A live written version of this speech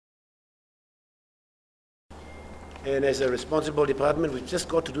And as a responsible department, we've just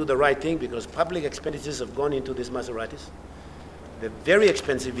got to do the right thing because public expenditures have gone into these Maseritis. They're very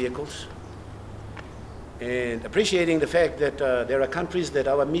expensive vehicles. And appreciating the fact that there are countries that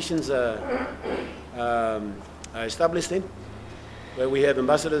our missions are established in, where we have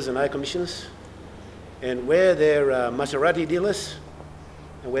ambassadors and high commissions, and where there are Maserati dealers,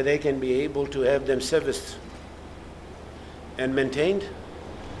 and where they can be able to have them serviced and maintained.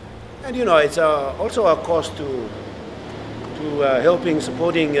 And you know, it's also our cost to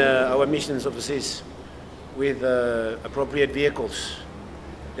supporting our missions overseas with appropriate vehicles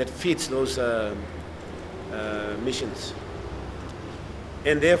that fits those missions.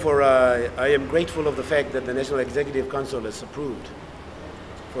 And therefore, I am grateful of the fact that the National Executive Council has approved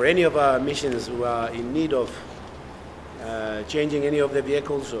for any of our missions who are in need of changing any of their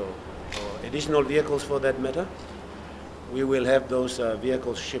vehicles or additional vehicles for that matter, we will have those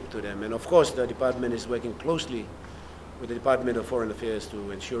vehicles shipped to them. And of course, the department is working closely with the Department of Foreign Affairs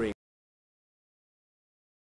to ensuring